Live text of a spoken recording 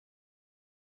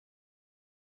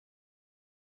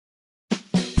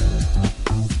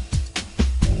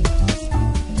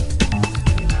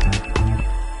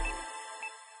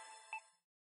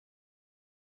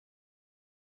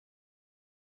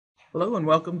Hello and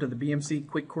welcome to the BMC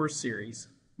Quick Course Series.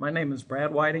 My name is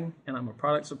Brad Whiting and I'm a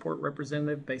product support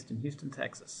representative based in Houston,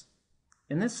 Texas.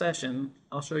 In this session,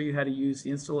 I'll show you how to use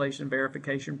the Installation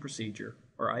Verification Procedure,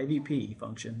 or IVP,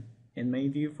 function in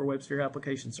MainView for WebSphere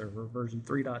Application Server version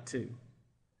 3.2.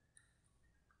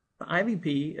 The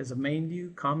IVP is a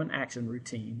MainView common action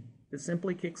routine that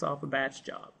simply kicks off a batch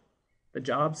job. The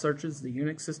job searches the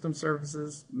Unix system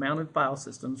services mounted file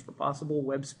systems for possible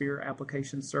WebSphere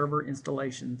application server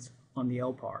installations on the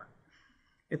LPAR.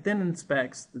 It then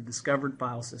inspects the discovered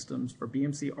file systems for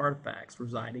BMC artifacts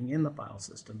residing in the file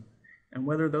system and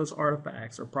whether those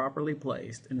artifacts are properly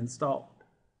placed and installed.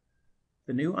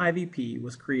 The new IVP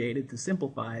was created to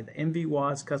simplify the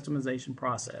MVWAS customization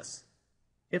process.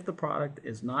 If the product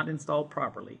is not installed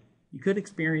properly, you could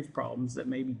experience problems that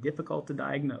may be difficult to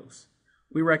diagnose.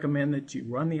 We recommend that you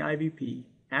run the IVP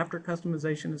after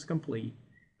customization is complete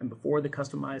and before the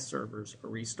customized servers are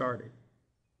restarted.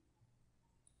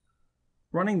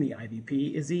 Running the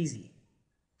IVP is easy.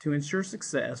 To ensure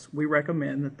success, we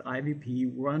recommend that the IVP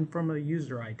run from a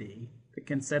user ID that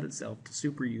can set itself to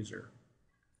superuser.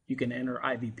 You can enter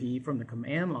IVP from the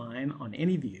command line on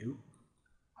any view,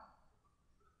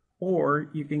 or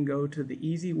you can go to the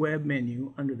Easy Web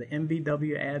menu under the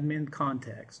MVW admin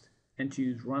context and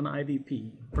choose Run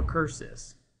IVP for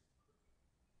Cursys.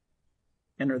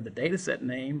 Enter the dataset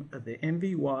name of the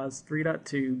MVWAS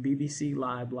 3.2 BBC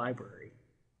Live library.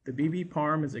 The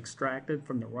BB-parm is extracted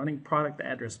from the running product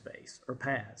address space, or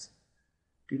PAS.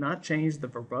 Do not change the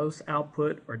verbose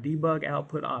output or debug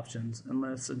output options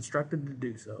unless instructed to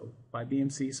do so by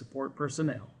BMC support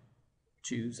personnel.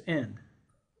 Choose End.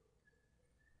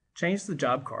 Change the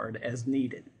job card as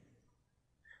needed.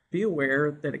 Be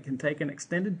aware that it can take an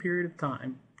extended period of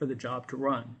time for the job to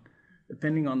run,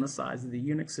 depending on the size of the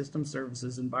Unix system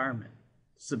services environment.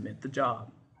 Submit the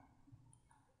job.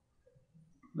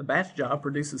 The batch job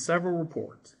produces several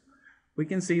reports. We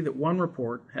can see that one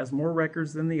report has more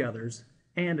records than the others,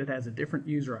 and it has a different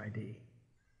user ID.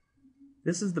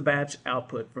 This is the batch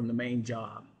output from the main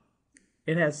job.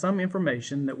 It has some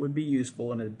information that would be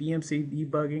useful in a BMC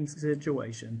debugging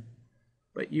situation,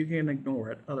 but you can ignore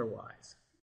it otherwise.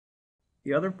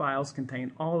 The other files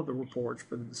contain all of the reports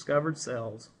for the discovered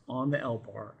cells on the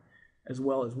LPAR, as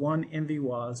well as one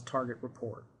MVWAS target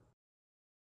report.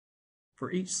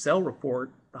 For each cell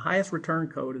report, the highest return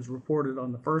code is reported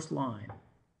on the first line.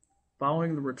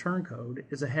 Following the return code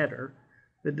is a header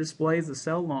that displays the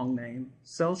cell long name,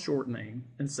 cell short name,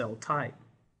 and cell type.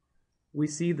 We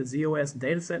see the ZOS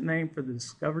dataset name for the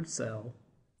discovered cell,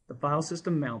 the file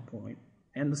system mount point,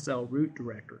 and the cell root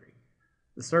directory.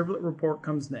 The servlet report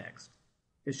comes next.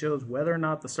 It shows whether or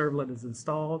not the servlet is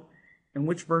installed and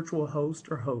which virtual host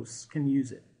or hosts can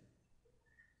use it.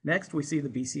 Next, we see the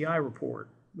BCI report,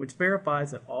 which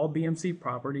verifies that all BMC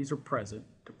properties are present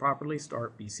to properly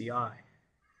start BCI.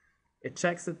 It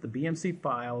checks that the BMC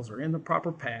files are in the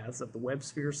proper paths of the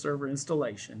WebSphere server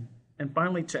installation, and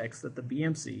finally checks that the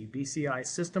BMC BCI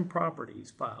system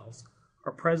properties files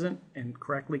are present and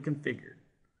correctly configured.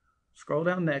 Scroll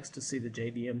down next to see the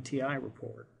JVM-TI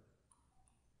report.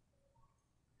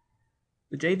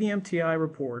 The JVM-TI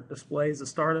report displays the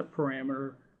startup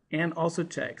parameter and also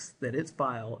checks that its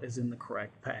file is in the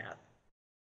correct path.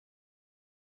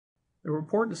 The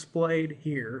report displayed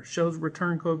here shows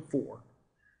return code 4.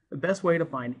 The best way to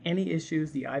find any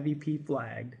issues the IVP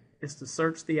flagged is to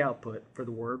search the output for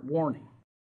the word warning.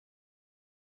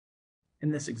 In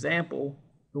this example,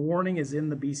 the warning is in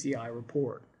the BCI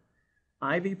report.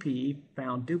 IVP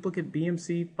found duplicate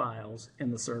BMC files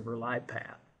in the server live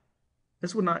path.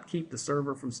 This would not keep the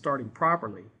server from starting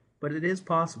properly, but it is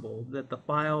possible that the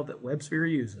file that WebSphere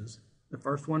uses, the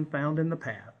first one found in the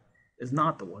path, is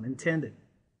not the one intended.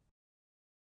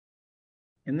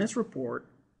 In this report,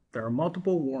 there are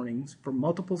multiple warnings for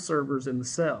multiple servers in the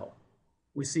cell.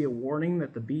 We see a warning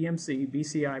that the BMC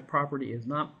BCI property is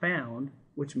not found,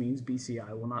 which means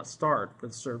BCI will not start for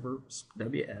the server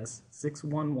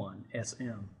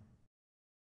WS611SM.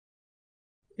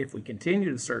 If we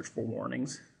continue to search for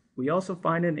warnings, we also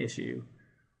find an issue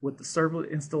with the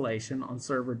servlet installation on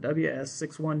server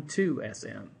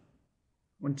WS612SM.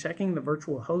 When checking the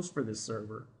virtual host for this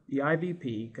server, the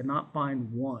IVP could not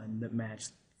find one that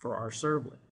matched for our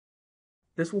servlet.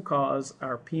 This will cause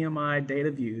our PMI data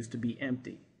views to be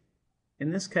empty.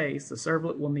 In this case, the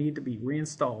servlet will need to be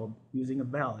reinstalled using a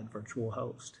valid virtual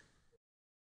host.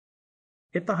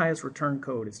 If the highest return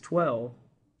code is 12,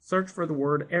 search for the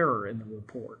word error in the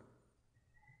report.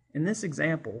 In this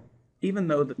example, even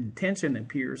though the intention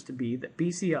appears to be that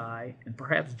BCI and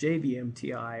perhaps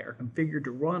JVM-TI are configured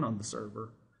to run on the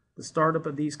server, the startup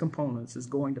of these components is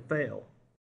going to fail.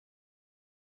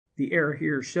 The error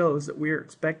here shows that we are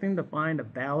expecting to find a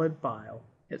valid file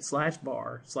at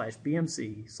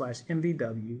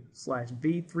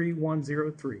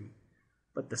 /var/bmc/mvw/v3103,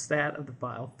 but the stat of the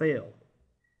file failed.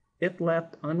 If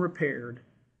left unrepaired,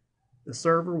 the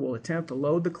server will attempt to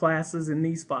load the classes in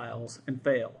these files and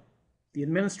fail. The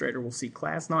administrator will see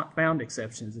class not found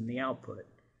exceptions in the output.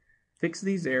 Fix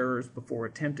these errors before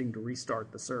attempting to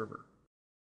restart the server.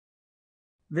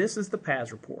 This is the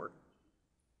PAS report.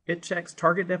 It checks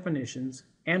target definitions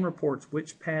and reports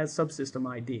which PAS subsystem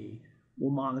ID will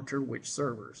monitor which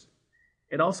servers.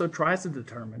 It also tries to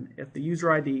determine if the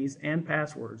user IDs and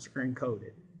passwords are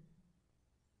encoded.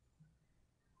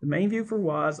 The MainView for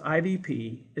WAS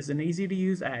IVP is an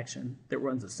easy-to-use action that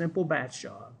runs a simple batch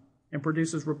job and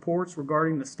produces reports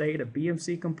regarding the state of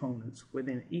BMC components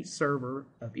within each server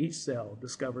of each cell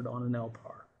discovered on an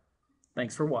LPAR.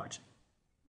 Thanks for watching.